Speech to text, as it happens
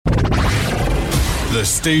The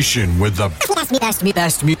station with the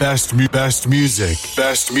best music.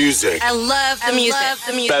 Best music. I love the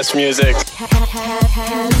music. Best music.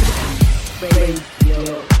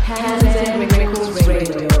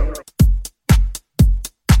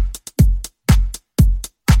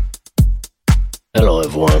 Hello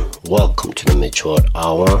everyone, welcome to the Matured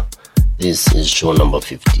Hour. This is show number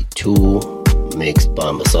 52, mixed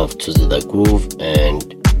by myself, Tuesday the Groove,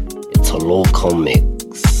 and it's a local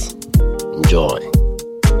mix. Enjoy.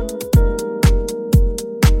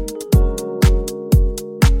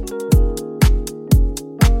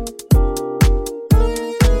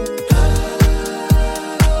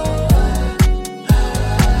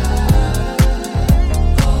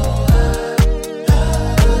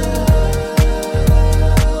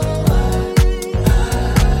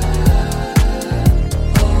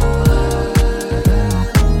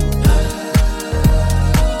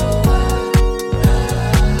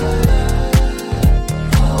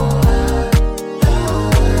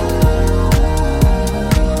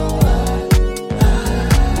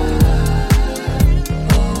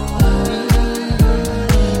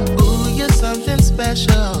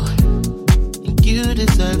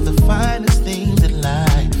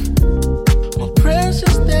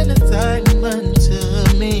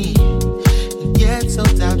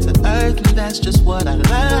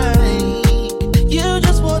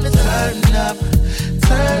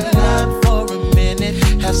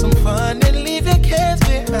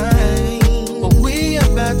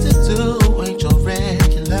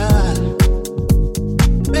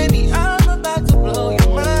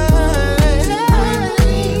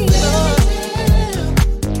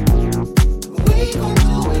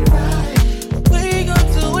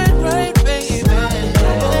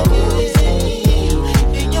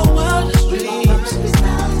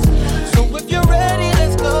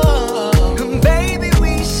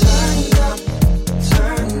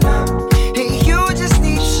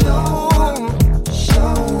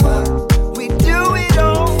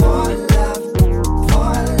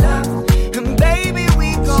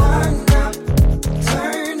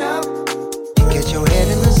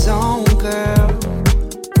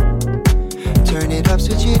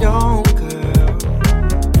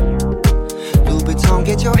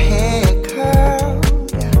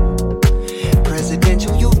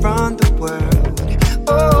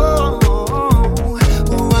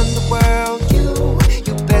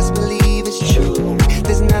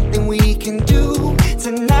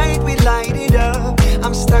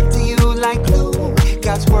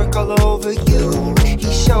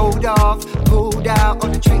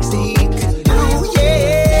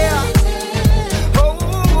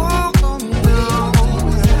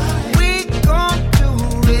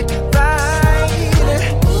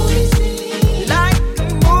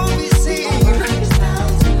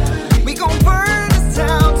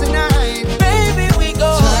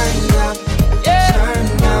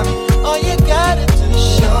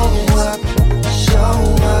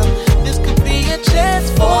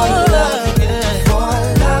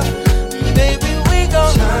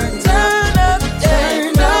 Turn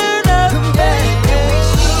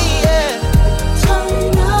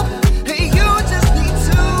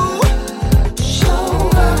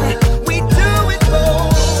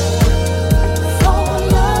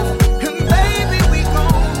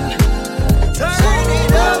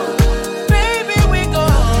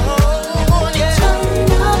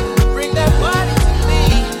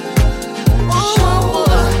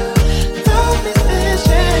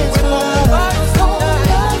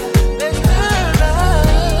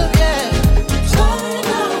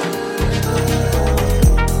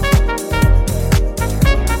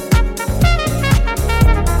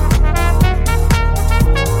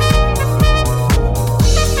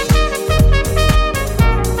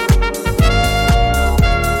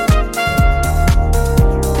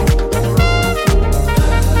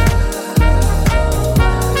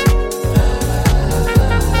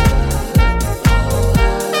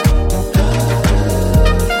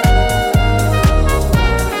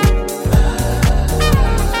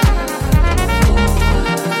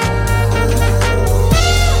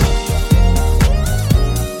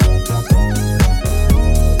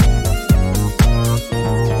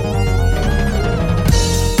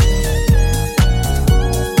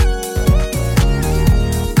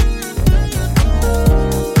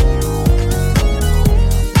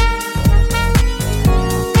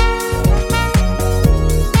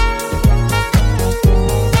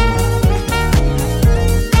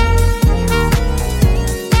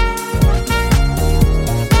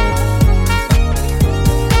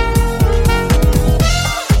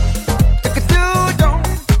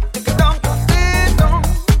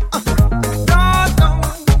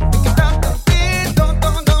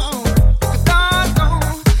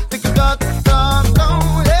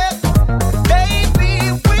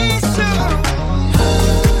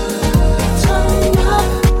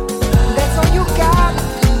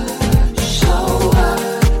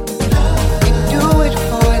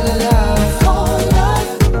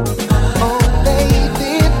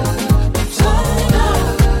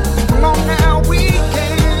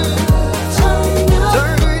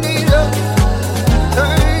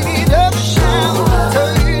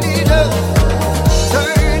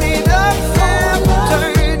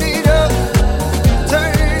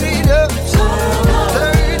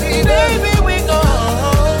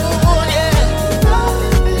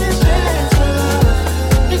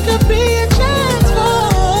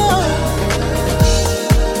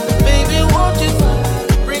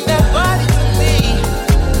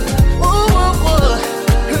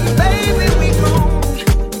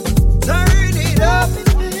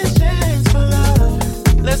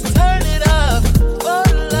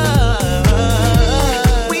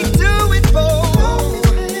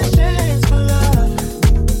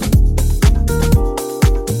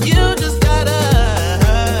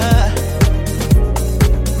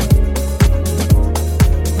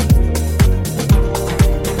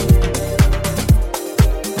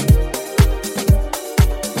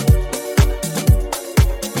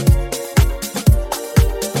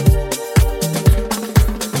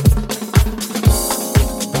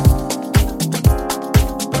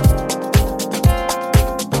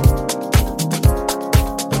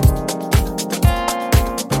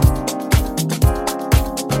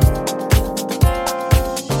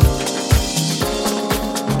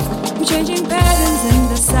changing patterns in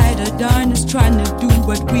the side of darkness, trying to do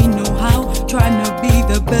what we know how, trying to be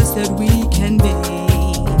the best that we can be.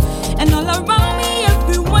 And all around me,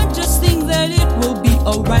 everyone just think that it will be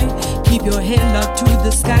alright. Keep your head up to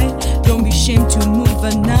the sky, don't be ashamed to move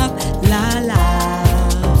enough. La la,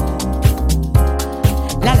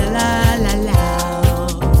 la la la la la.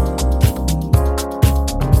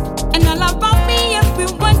 And all around me,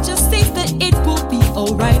 everyone just thinks that it will be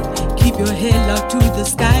alright. Keep your head up to the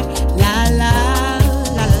sky. La la,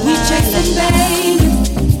 la la. We chasing pain,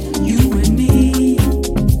 you and me,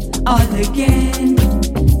 all again,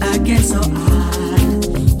 against our odds.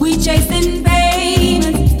 We chasing pain,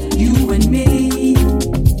 you and me,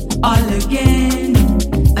 all again,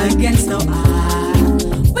 against our odds.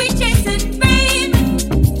 We chasing pain,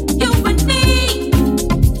 you and me,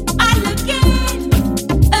 all again,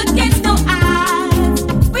 against our odds.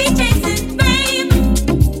 We chasing pain,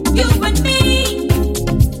 you and me,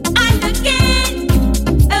 all again,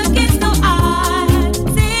 against our odds.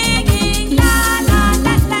 Singing la la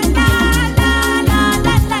la la la la la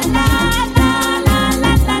la la la la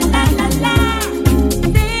la la la la la.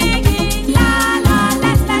 Singing la la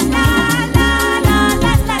la la la la la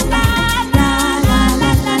la la la la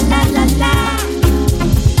la la la la.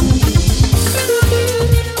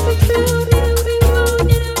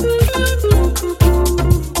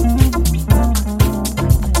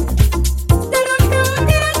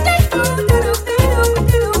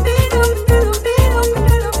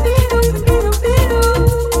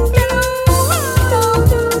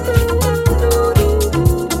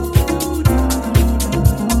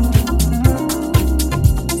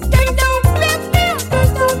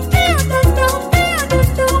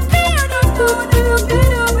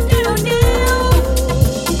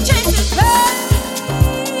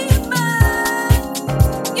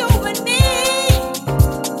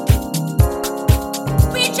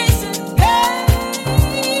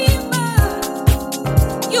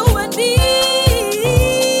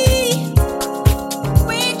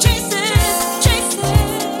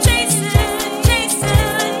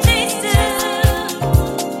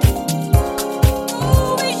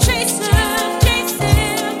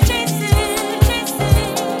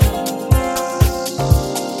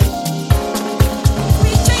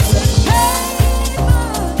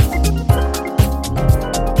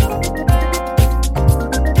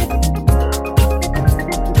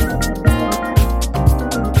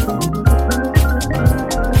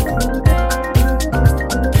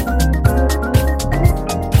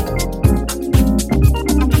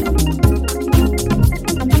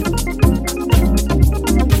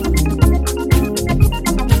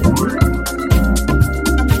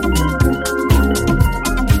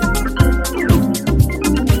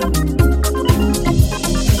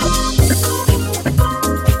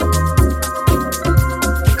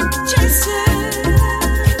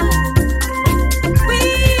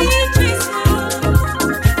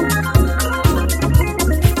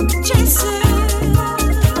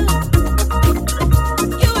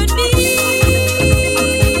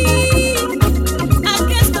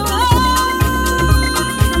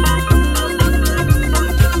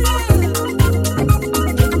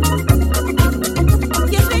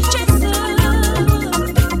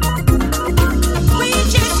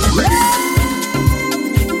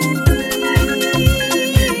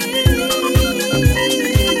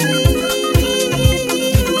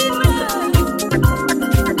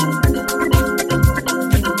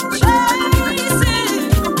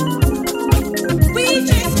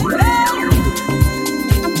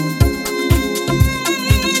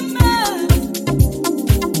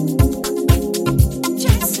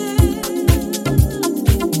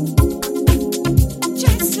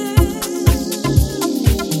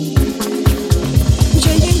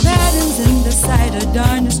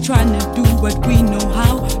 Darkness, trying to do what we know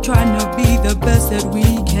how, trying to be the best that we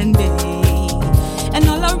can be. And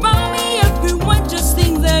all around me, everyone just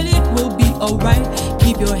think that it will be alright.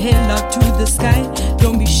 Keep your head up to the sky,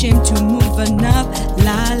 don't be ashamed to move enough.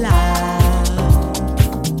 La la,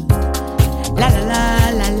 la la la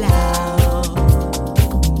la la.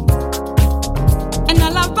 And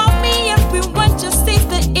all around me, everyone just thinks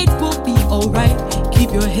that it will be alright.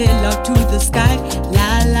 Keep your head up to the sky.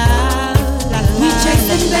 La la. We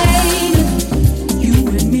chasing pain, you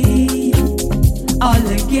and me, all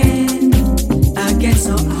again, against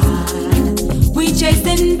our odds. We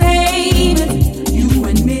chasing pain, you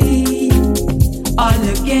and me, all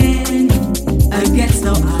again, against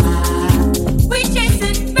our odds. We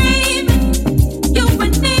chasing pain, you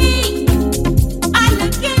and me, all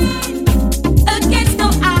again, against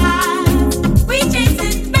our odds. We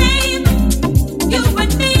chasing pain, you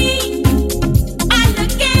and me.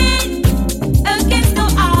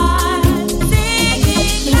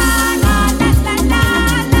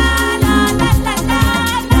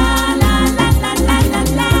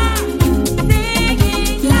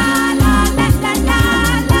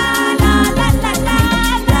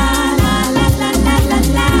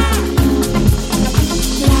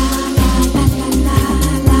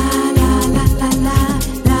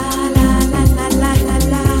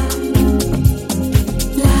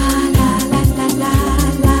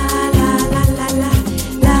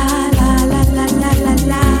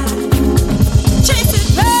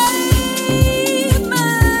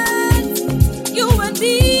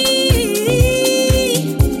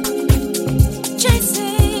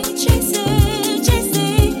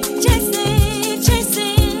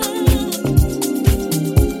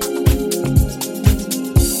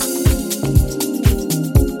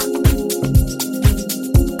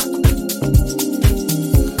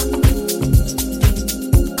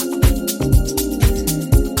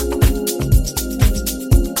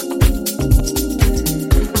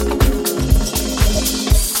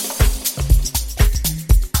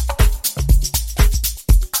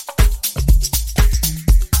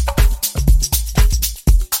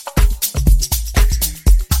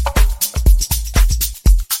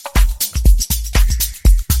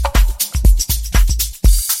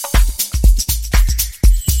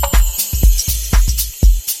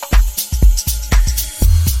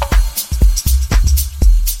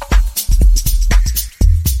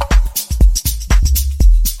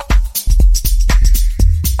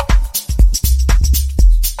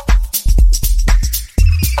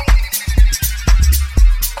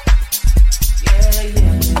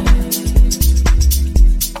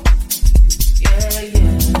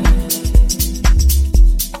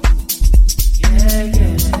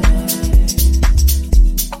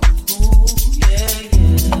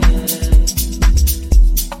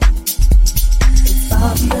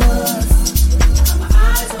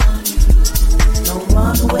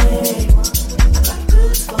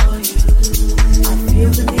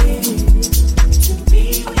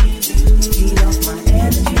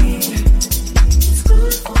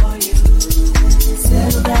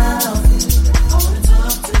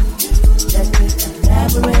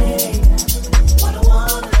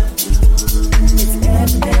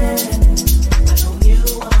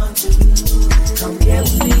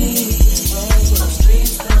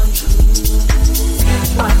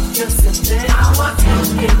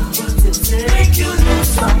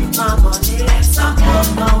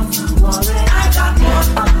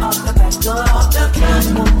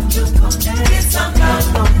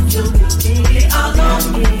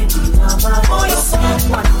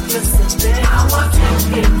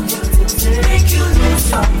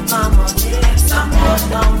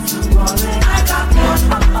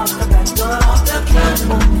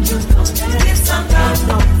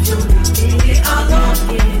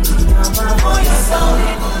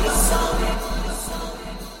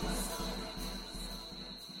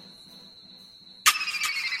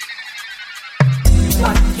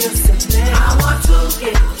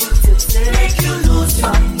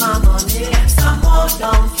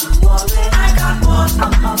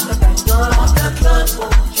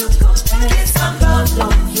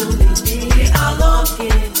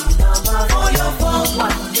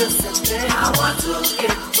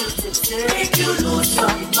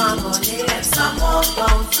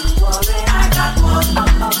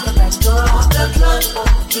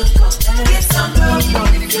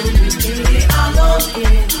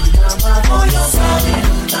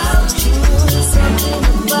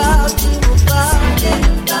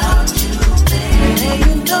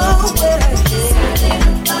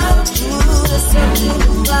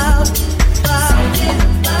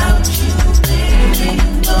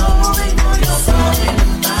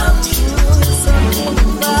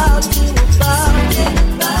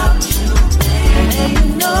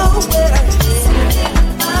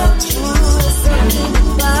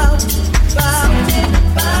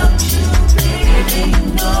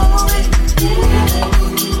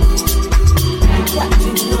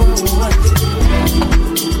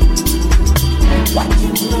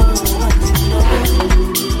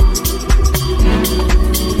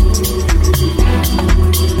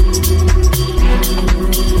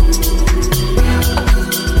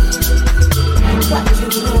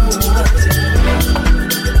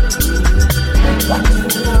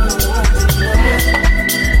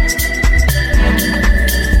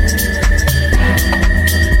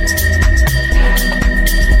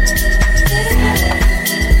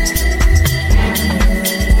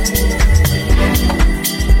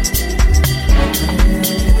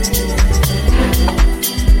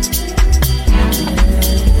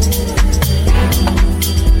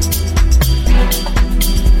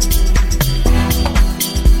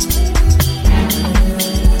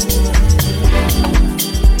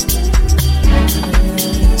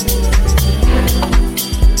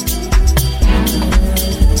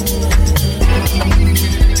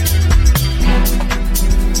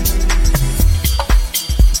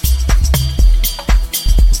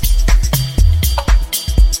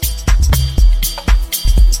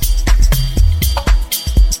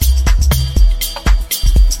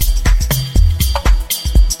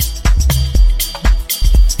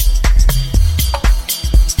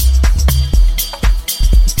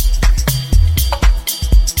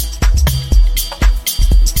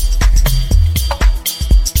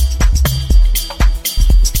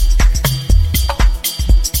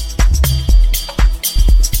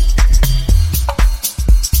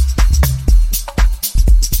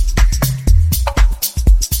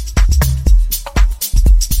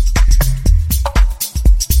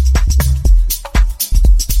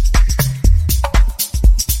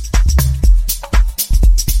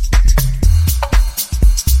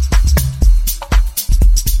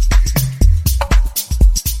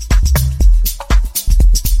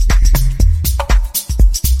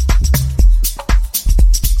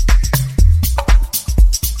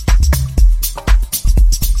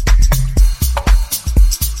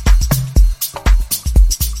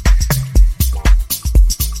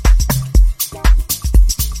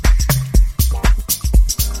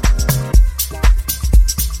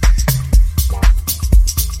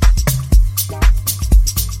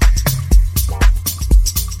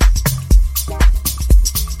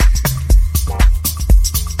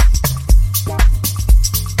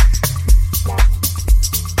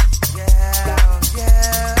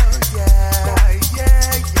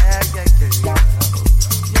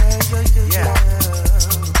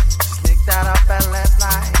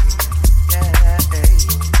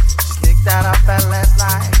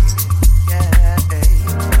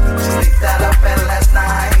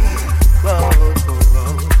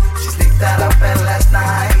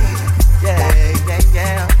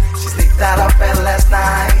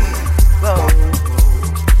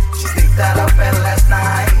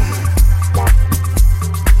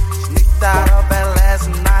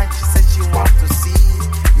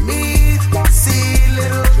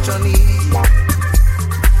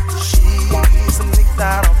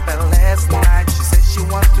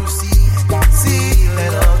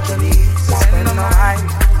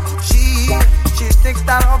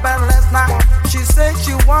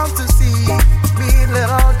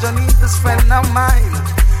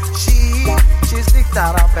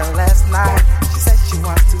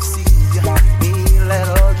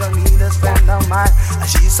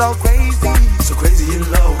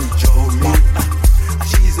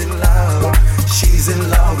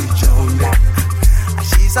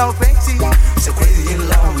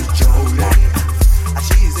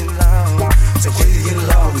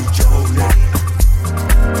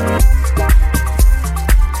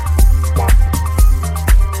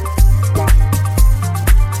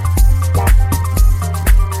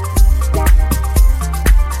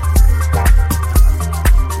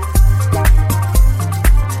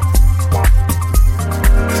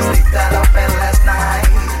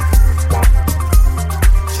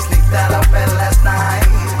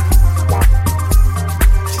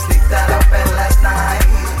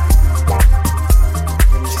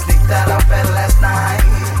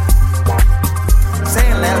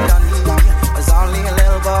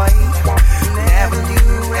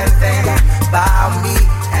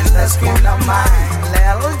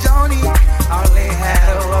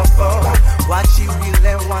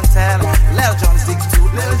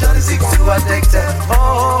 addicted.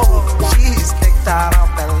 Oh, she's kicked out of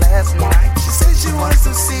bed last night. She said she wants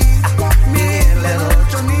to see me and little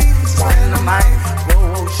Johnny spend the night.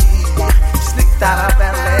 Oh, she sneaked out of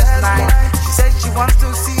bed last night. She said she wants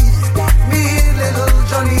to see me and little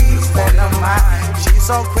Johnny spend the night. She's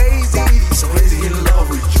so crazy in love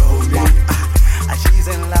with Johnny. She's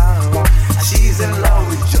in love, she's in love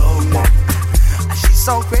with Johnny. She's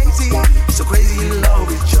so crazy in love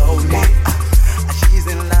with Johnny. She's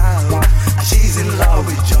in love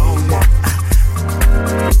with Johnny.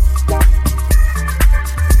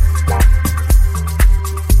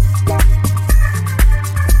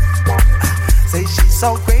 Say she's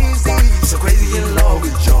so crazy in love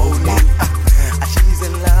with Johnny. She's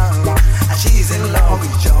in love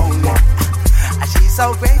with Johnny. She's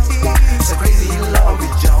so crazy in love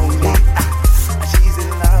with Johnny.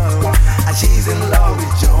 She's in love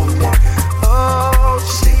with Johnny. Oh,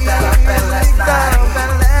 she that I fell last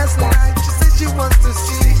night. She said she wants to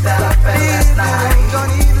see that I fell last night.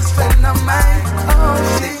 Johnny to spend the night. Oh,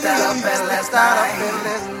 she that I fell last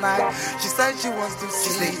night. She said she wants to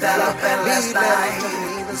see that I fell last night.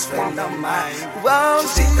 Johnny to spend the night. Whoa,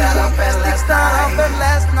 she that I fell last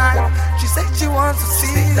night. She said she wants to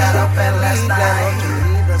see that I fell last night.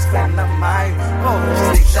 Johnny to spend the night. Oh,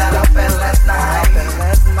 she that I fell last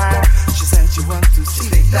night. She said she wants to see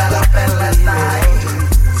that I fell last night.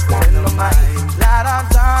 Spend the night. La da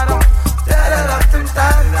da da da da da da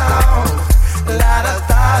da. La da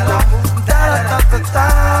da da da da da da.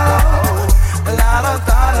 La da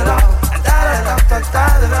da da da da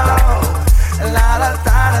da da. La da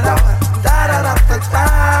da da da da da da.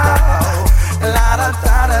 La da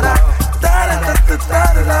da da da da da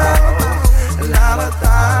da da. La da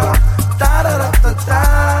da da da da da.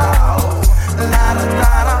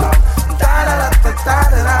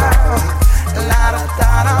 La da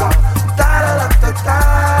da.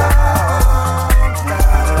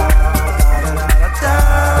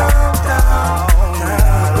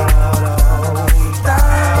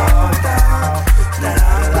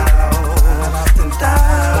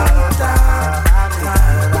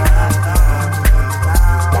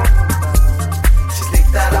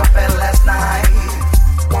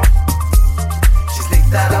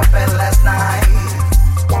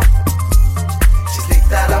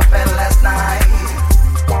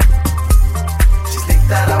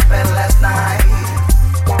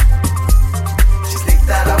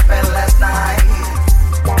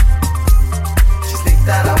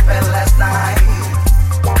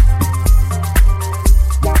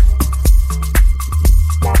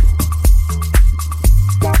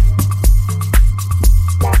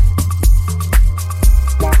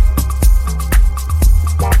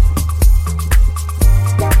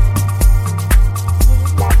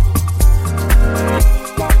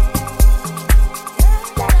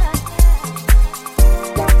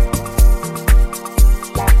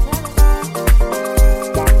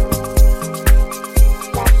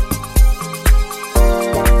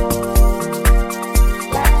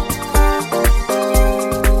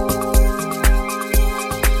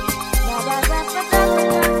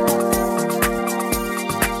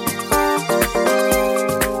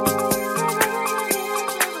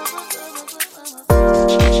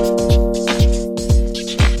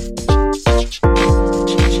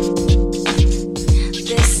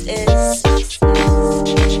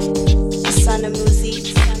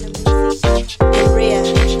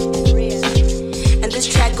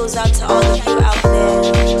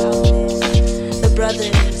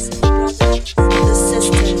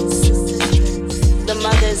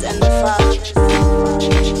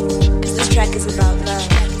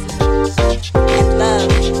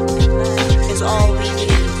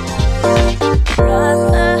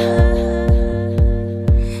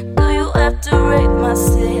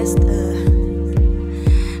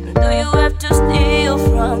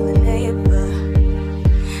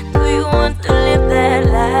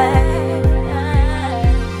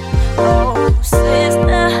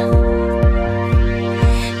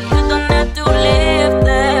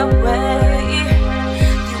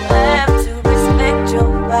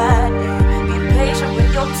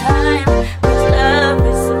 Time, 'cause love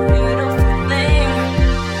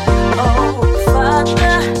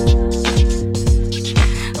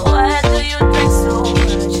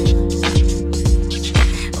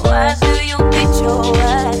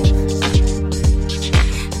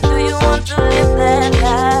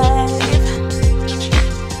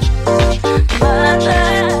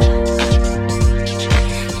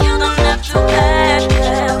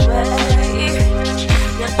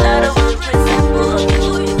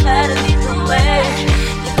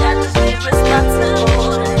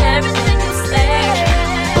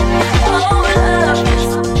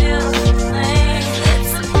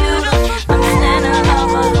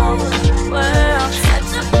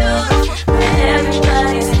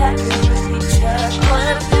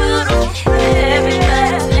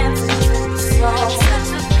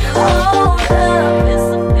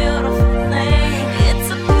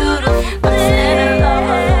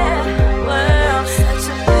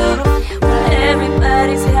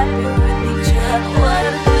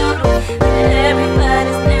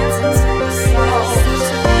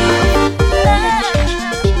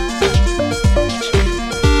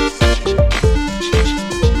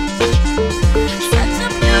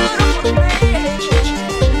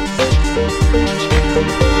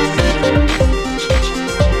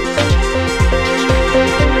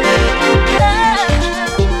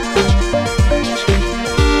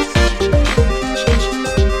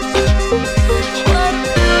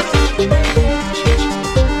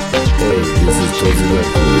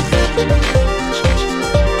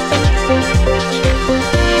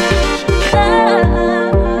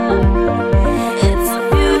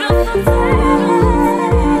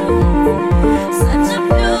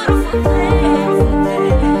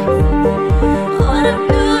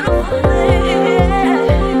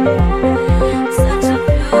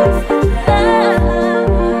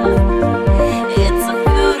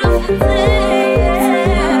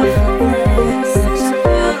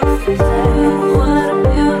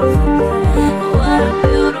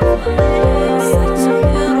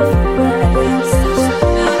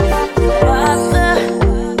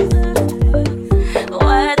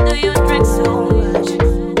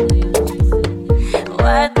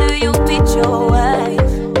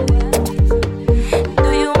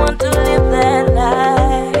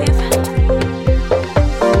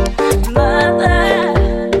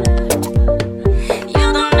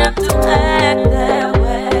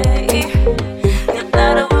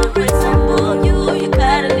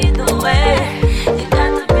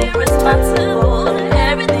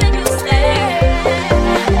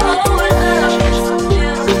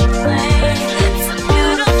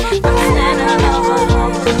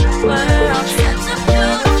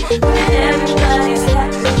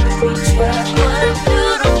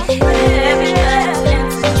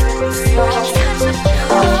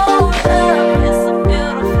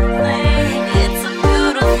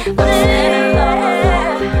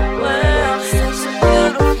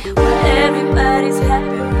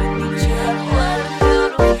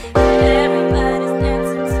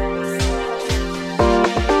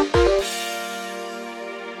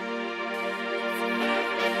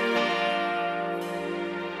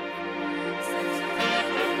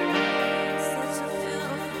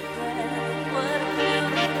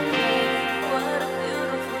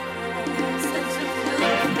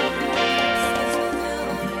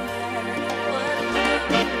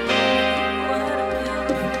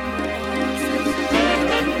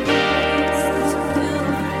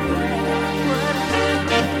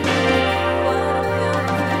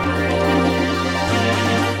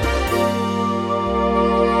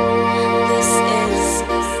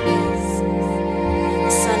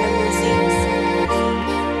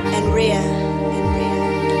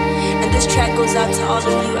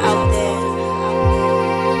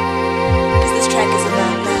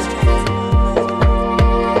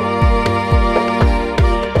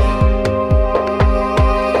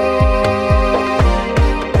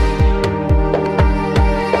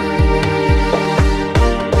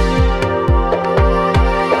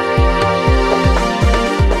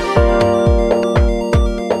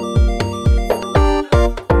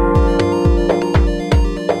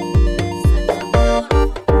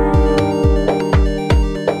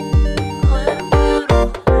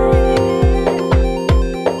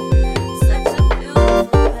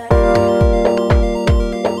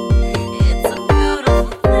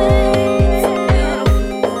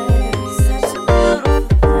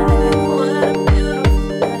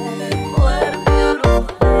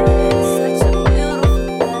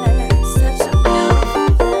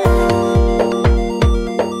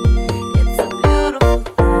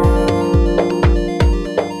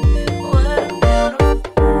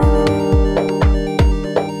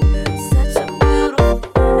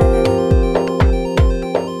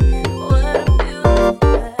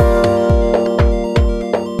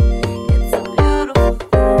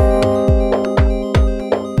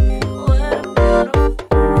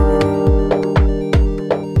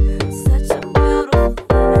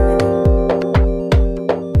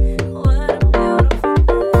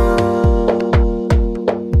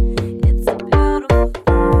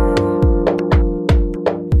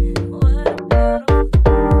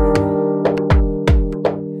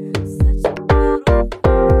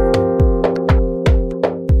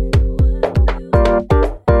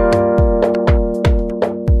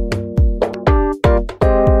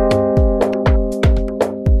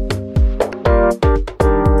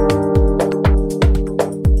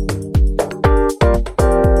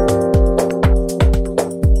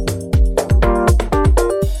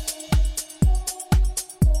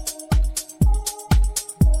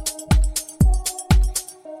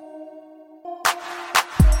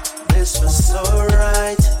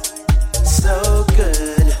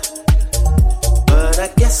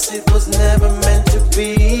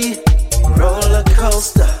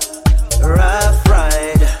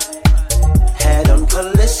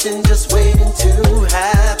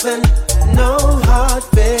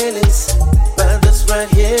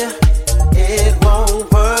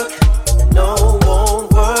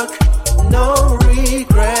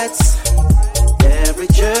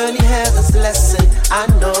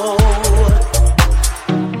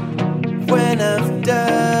when I've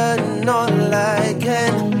done all I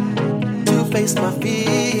can to face my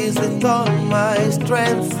fears with all my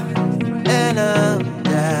strength, and I'm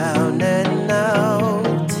down and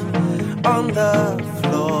out on the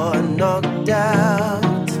floor, knocked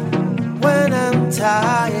out. When I'm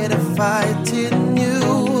tired of fighting you,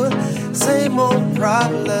 same old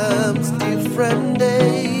problems, different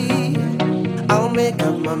day. I'll make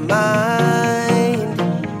up my mind,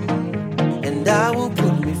 and I will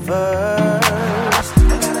put me first.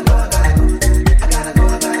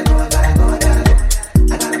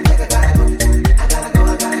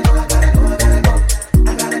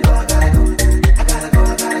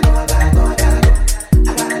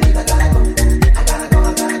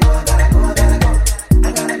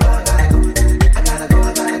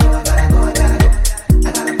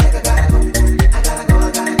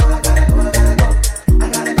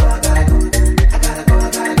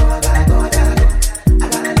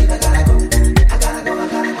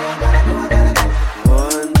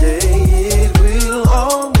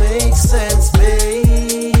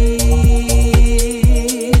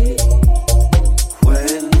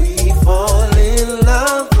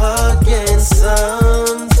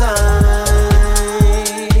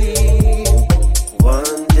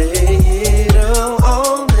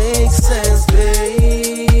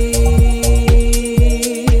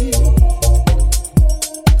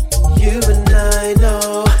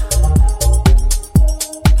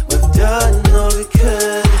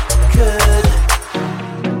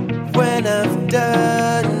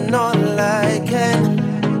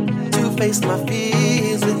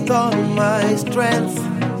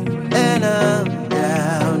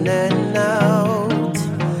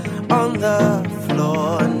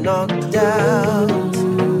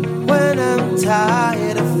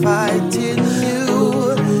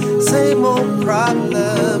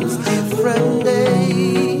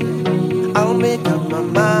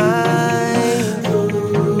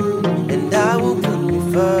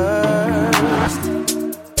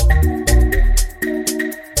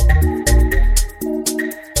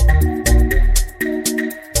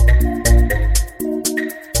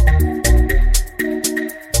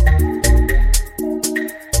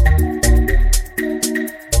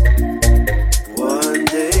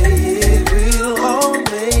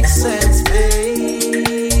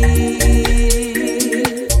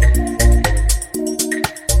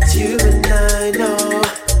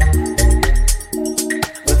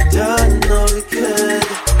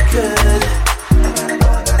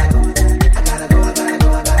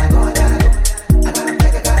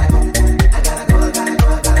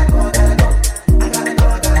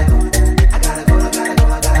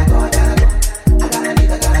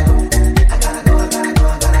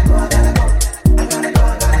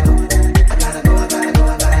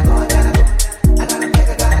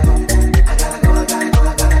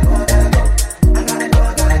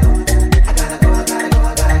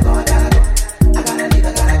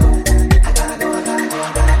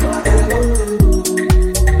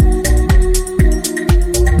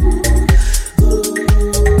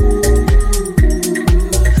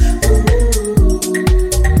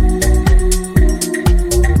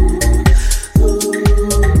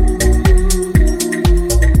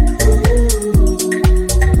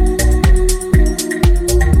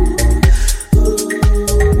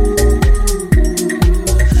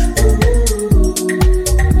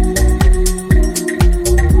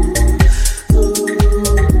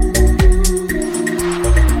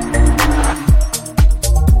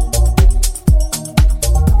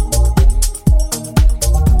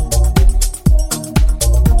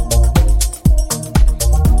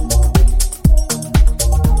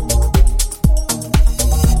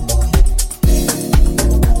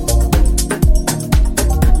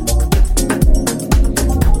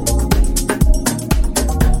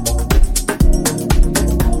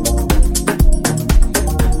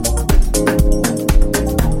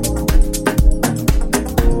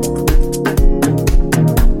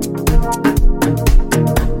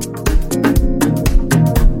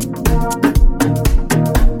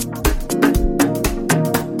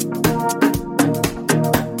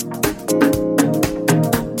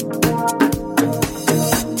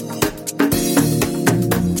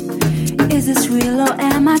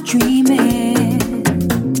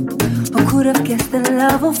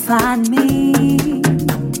 Find me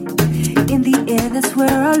in the air, that's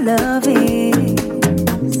where our love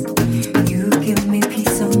is. You give me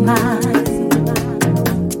peace of mind.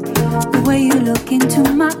 The way you look into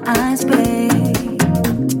my eyes, babe,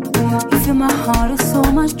 you fill my heart with so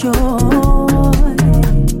much joy.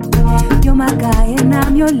 You're my guy and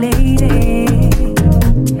I'm your lady.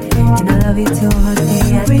 and I love you till the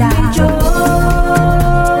day I die. Bring me joy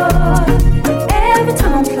every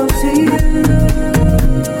time I'm close to you.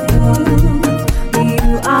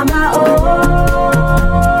 You are my all,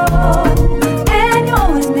 and you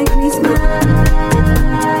always make me smile.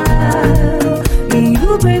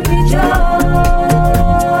 You bring me joy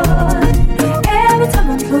every time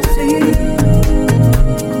I'm close to you.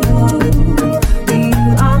 You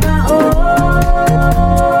are my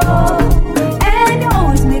all, and you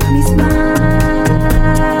always make me smile.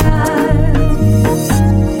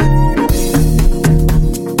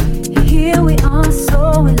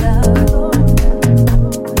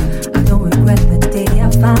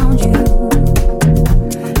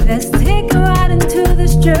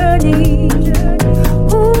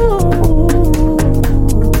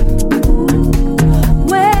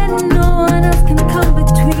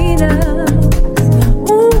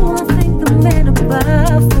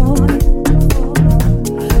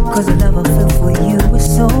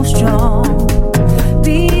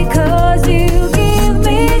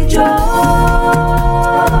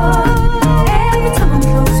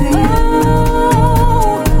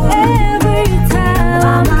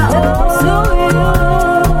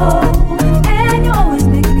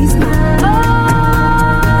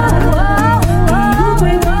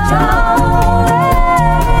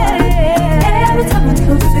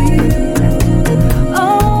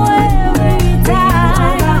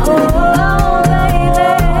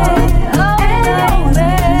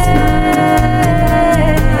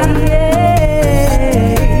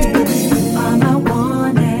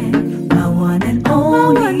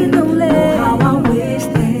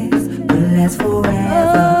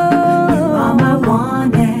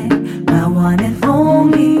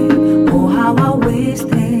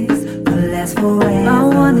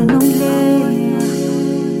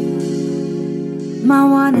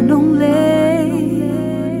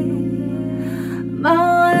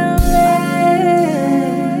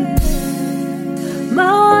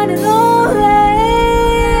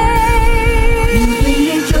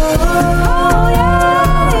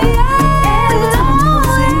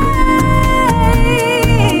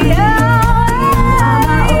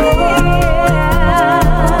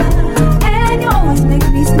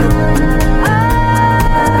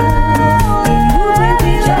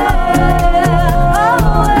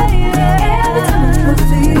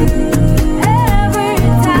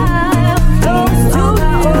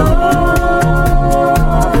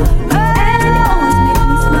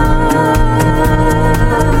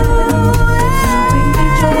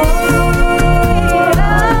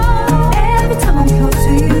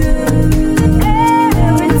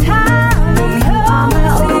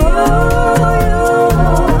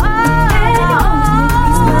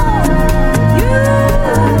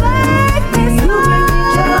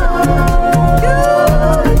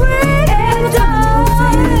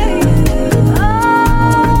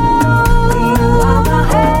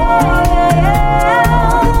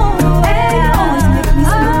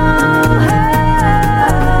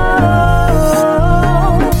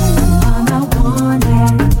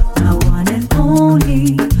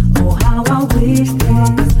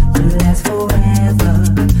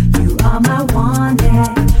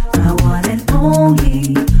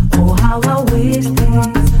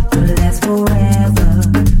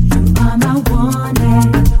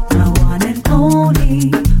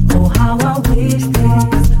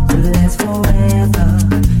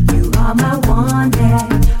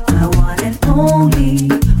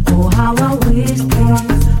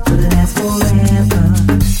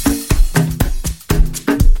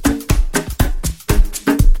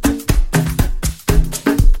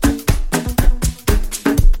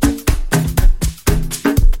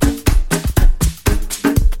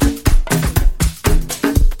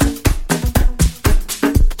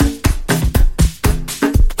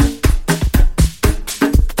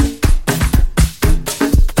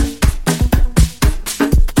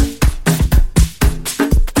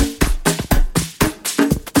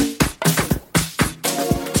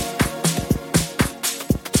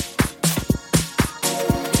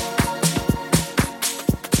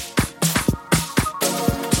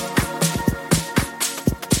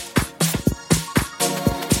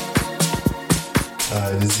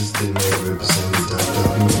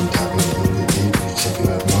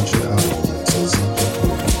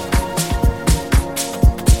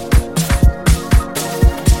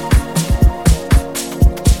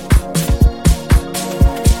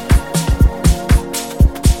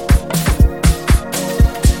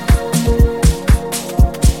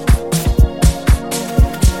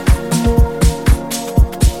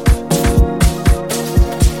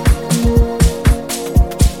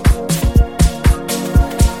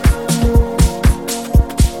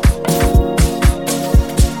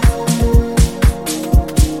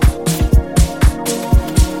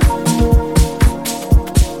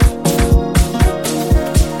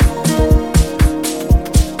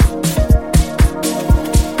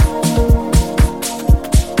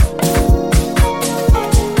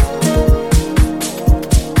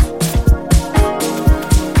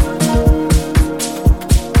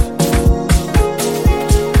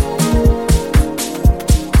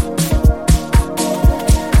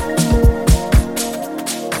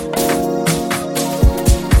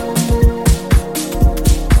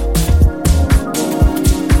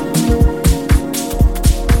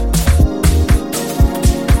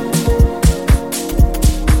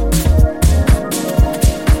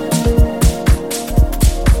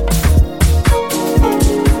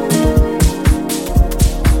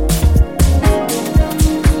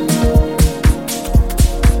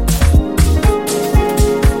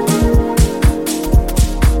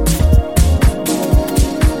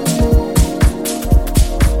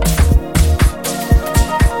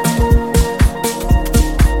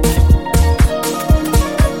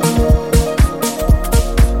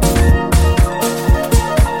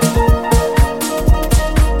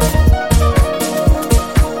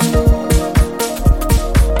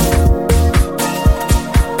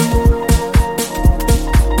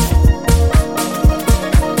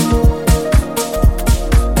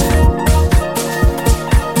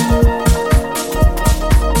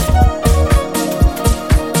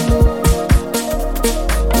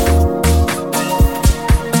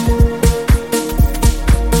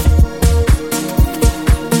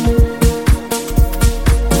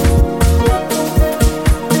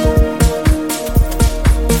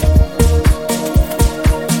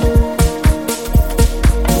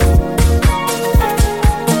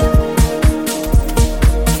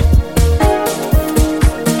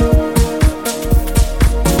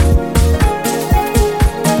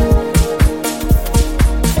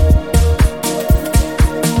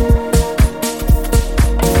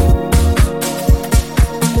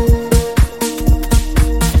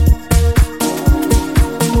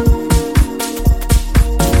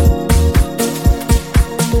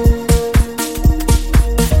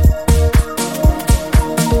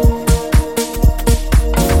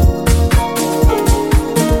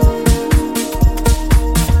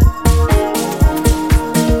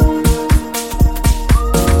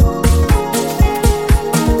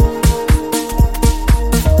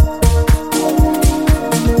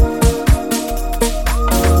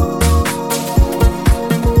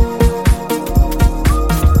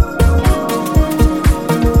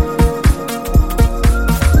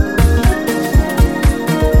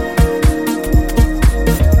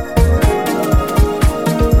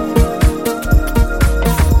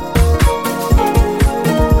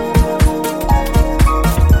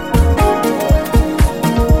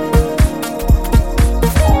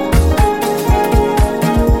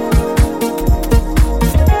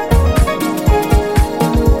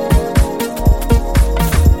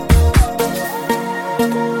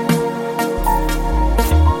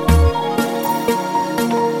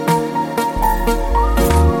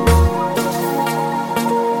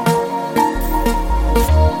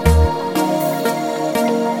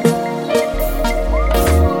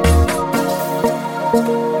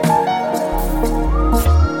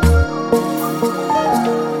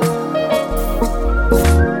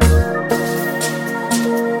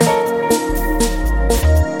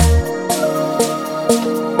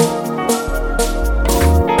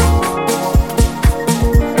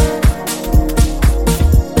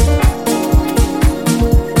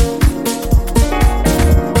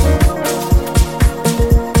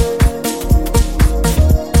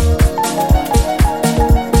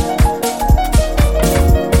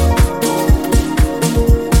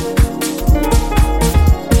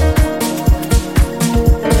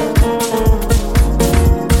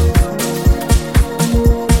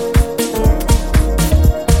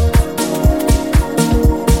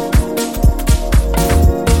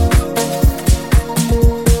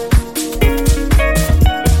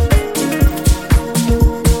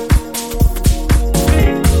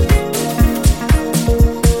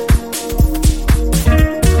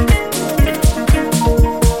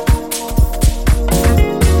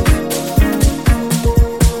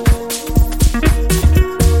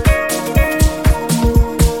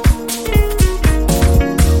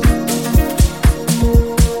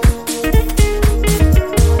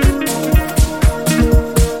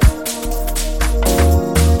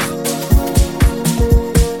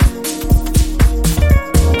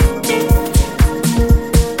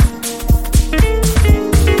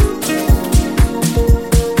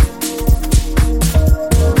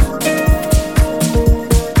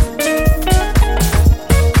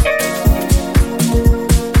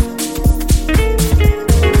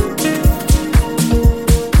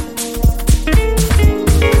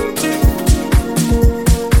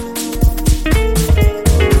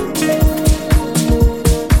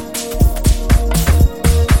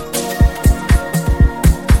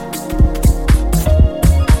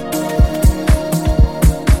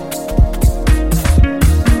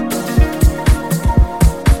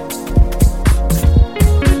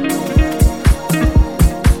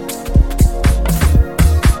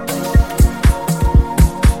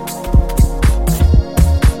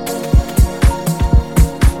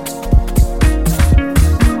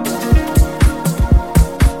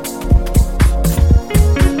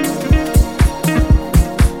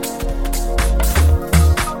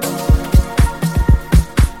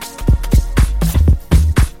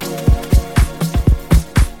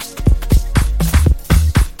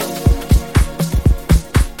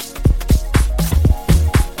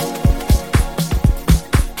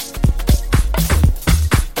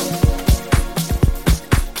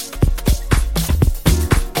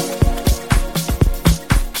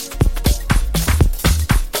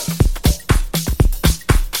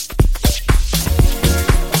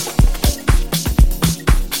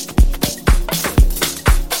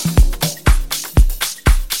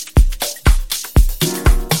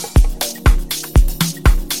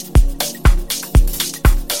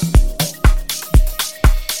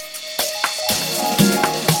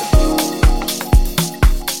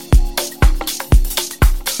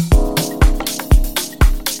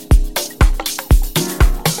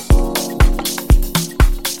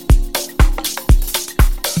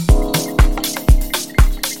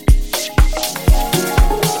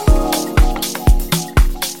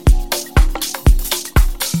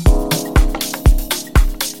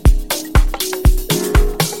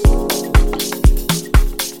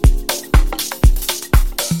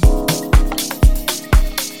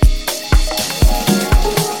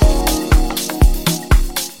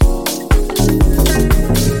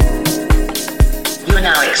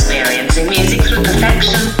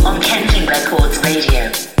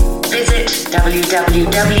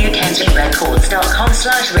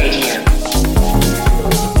 www.kensingrecords.com/radio.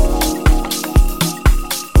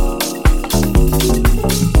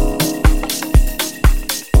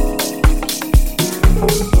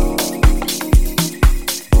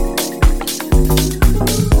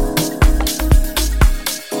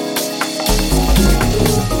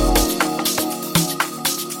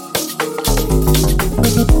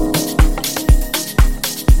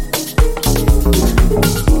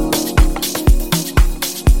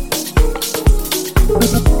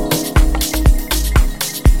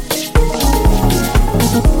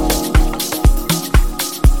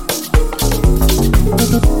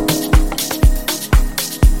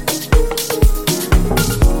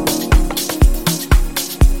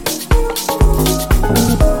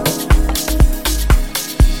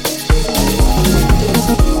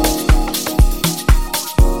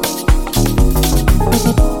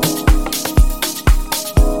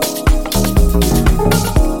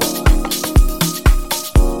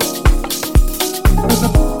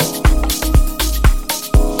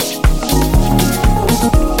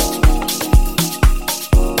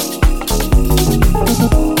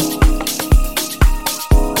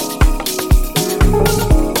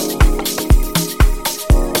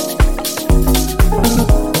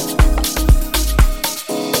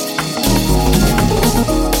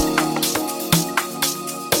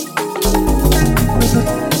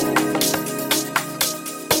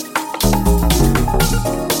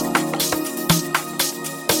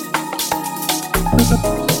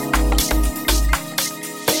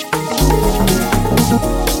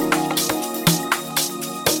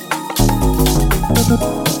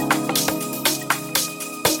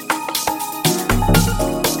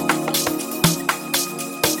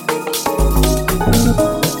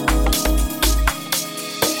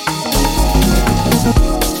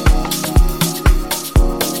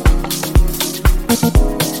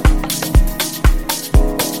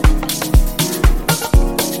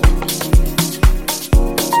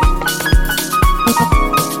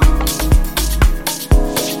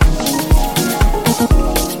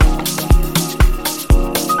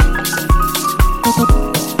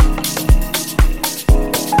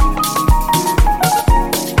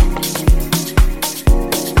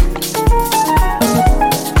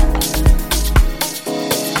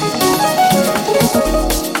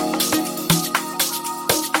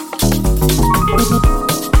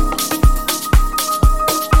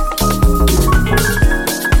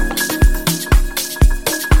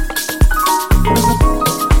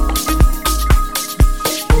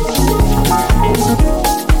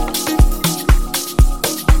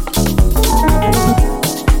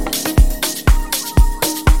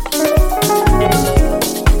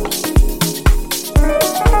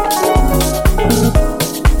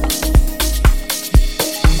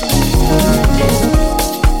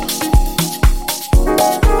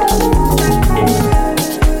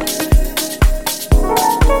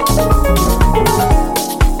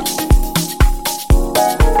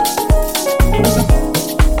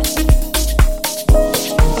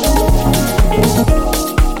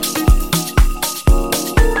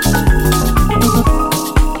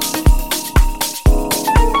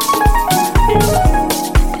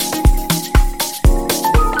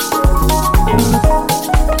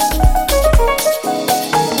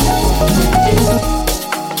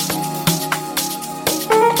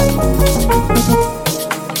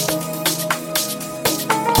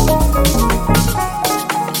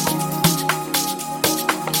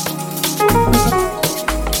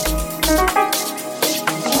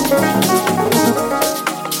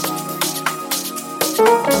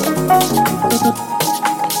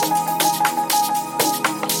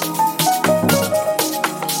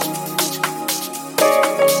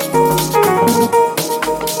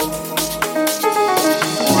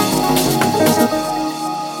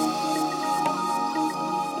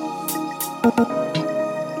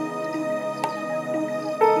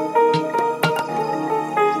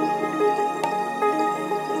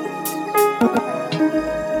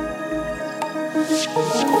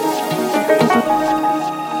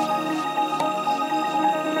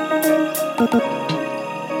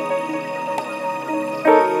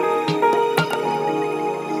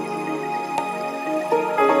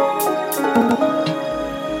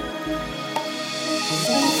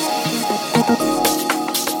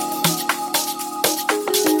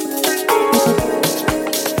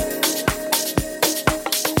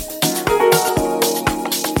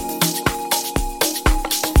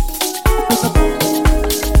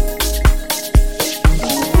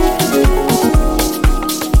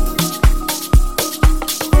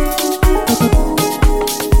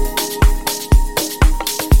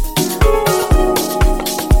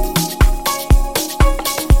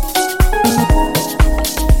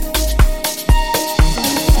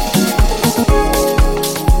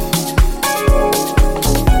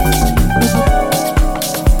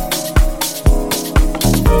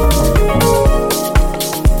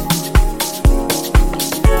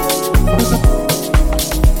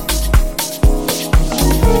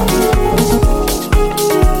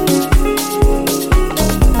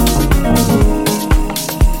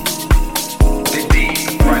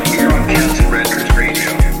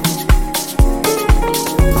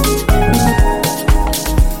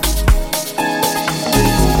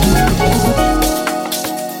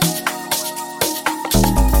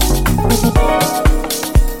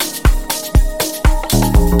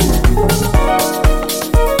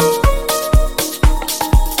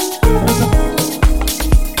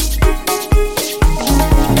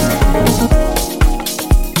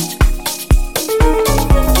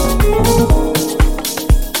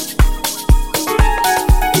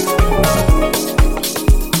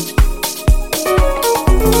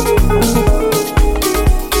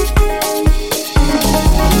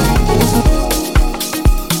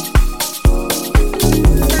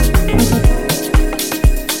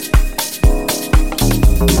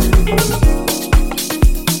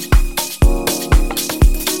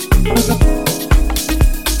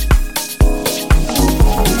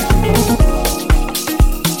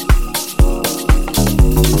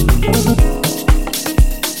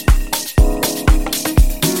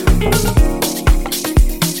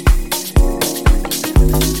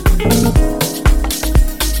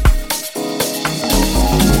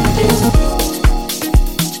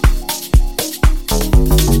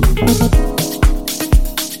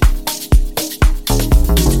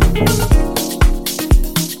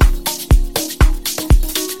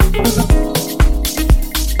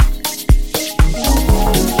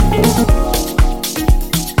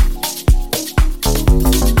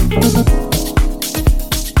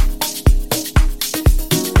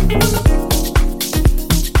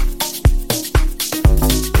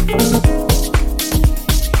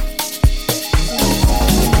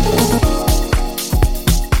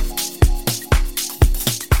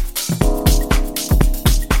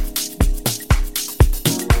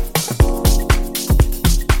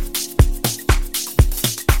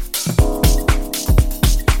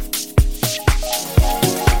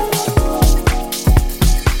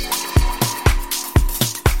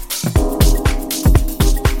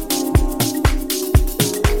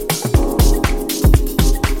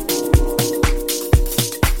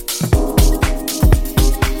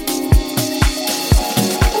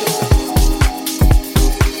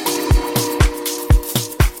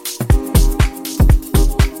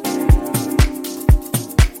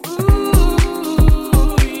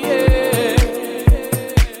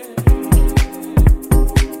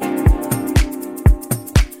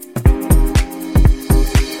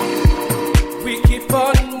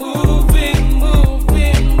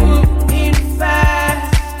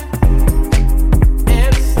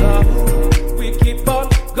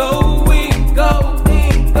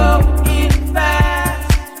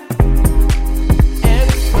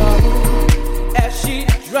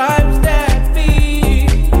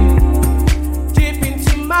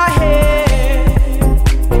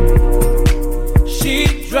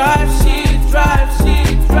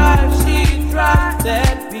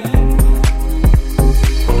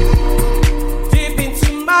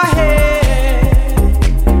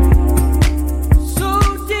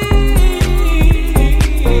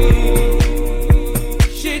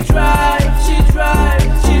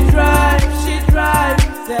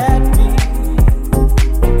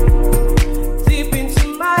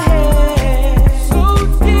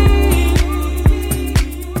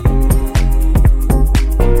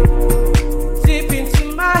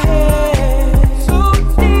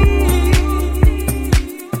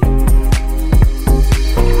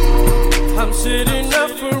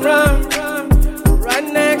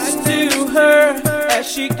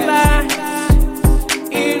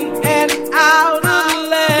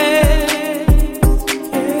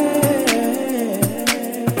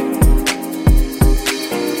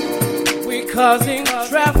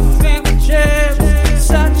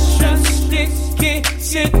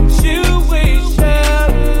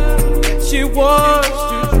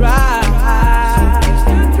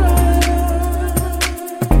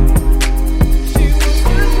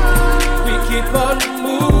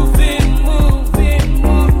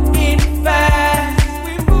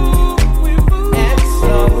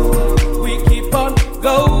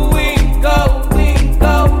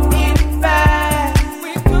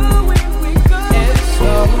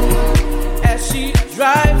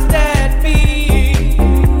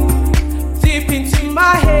 Deep into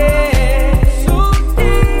my head, so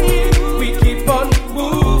deep.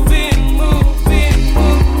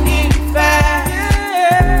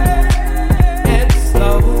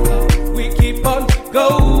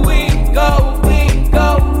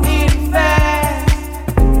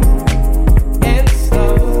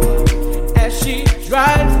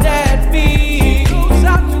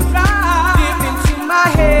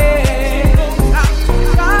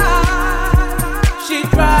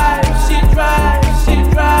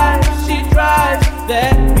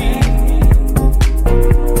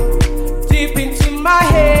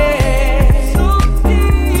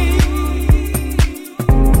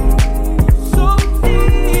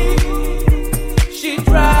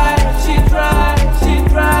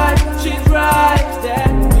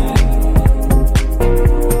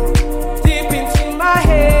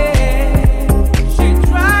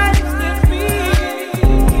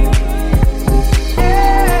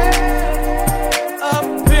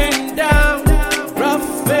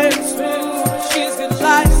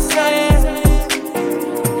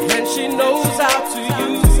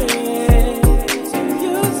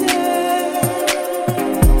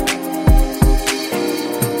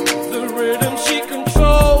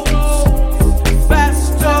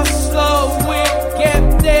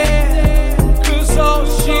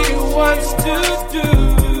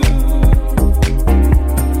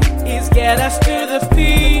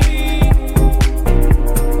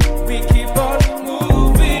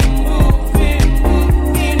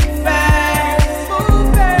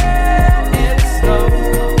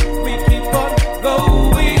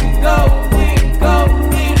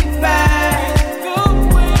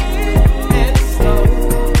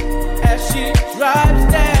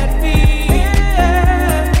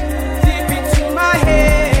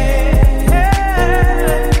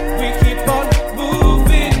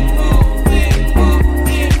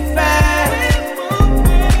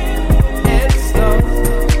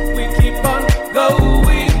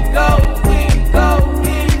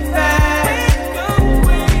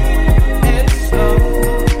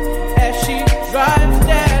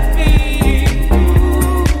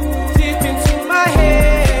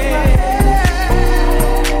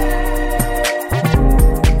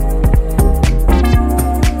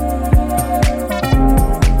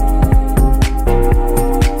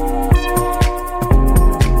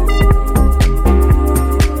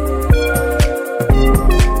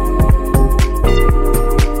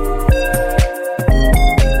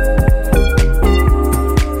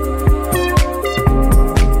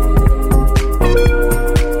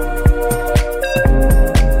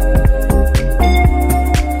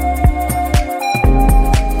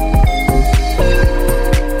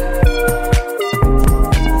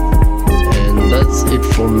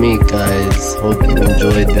 me, guys. Hope you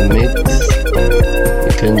enjoyed the mix.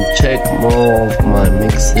 You can check more of my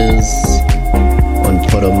mixes on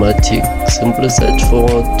Podomatic. Simply search for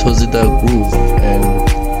Thosi Da Groove, and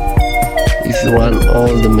if you want all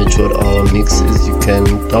the Matured Hour mixes, you can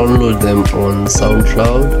download them on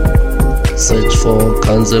SoundCloud. Search for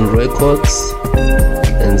Kanzen Records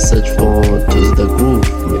and search for Thosi Da Groove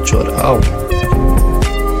Matured Hour.